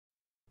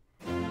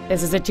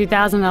This is a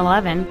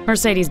 2011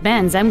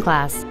 Mercedes-Benz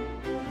M-Class.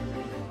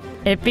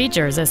 It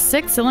features a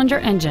 6-cylinder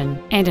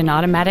engine and an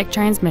automatic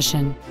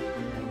transmission.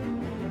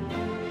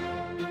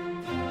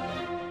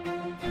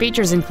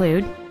 Features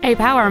include a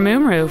power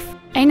moonroof,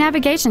 a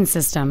navigation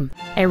system,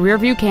 a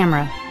rear-view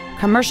camera,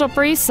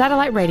 commercial-free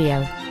satellite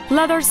radio,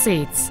 leather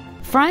seats,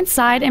 front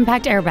side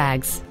impact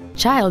airbags,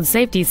 child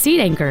safety seat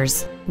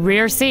anchors,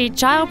 rear seat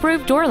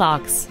child-proof door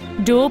locks,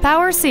 dual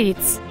power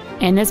seats,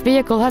 and this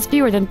vehicle has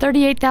fewer than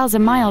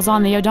 38,000 miles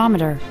on the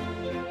odometer.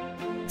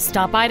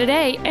 Stop by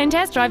today and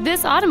test drive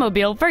this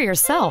automobile for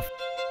yourself.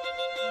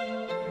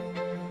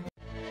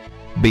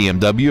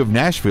 BMW of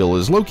Nashville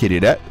is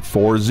located at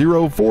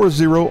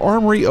 4040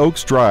 Armory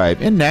Oaks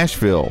Drive in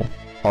Nashville.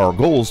 Our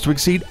goal is to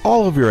exceed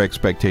all of your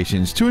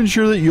expectations to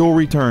ensure that you'll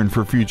return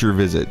for future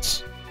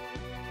visits.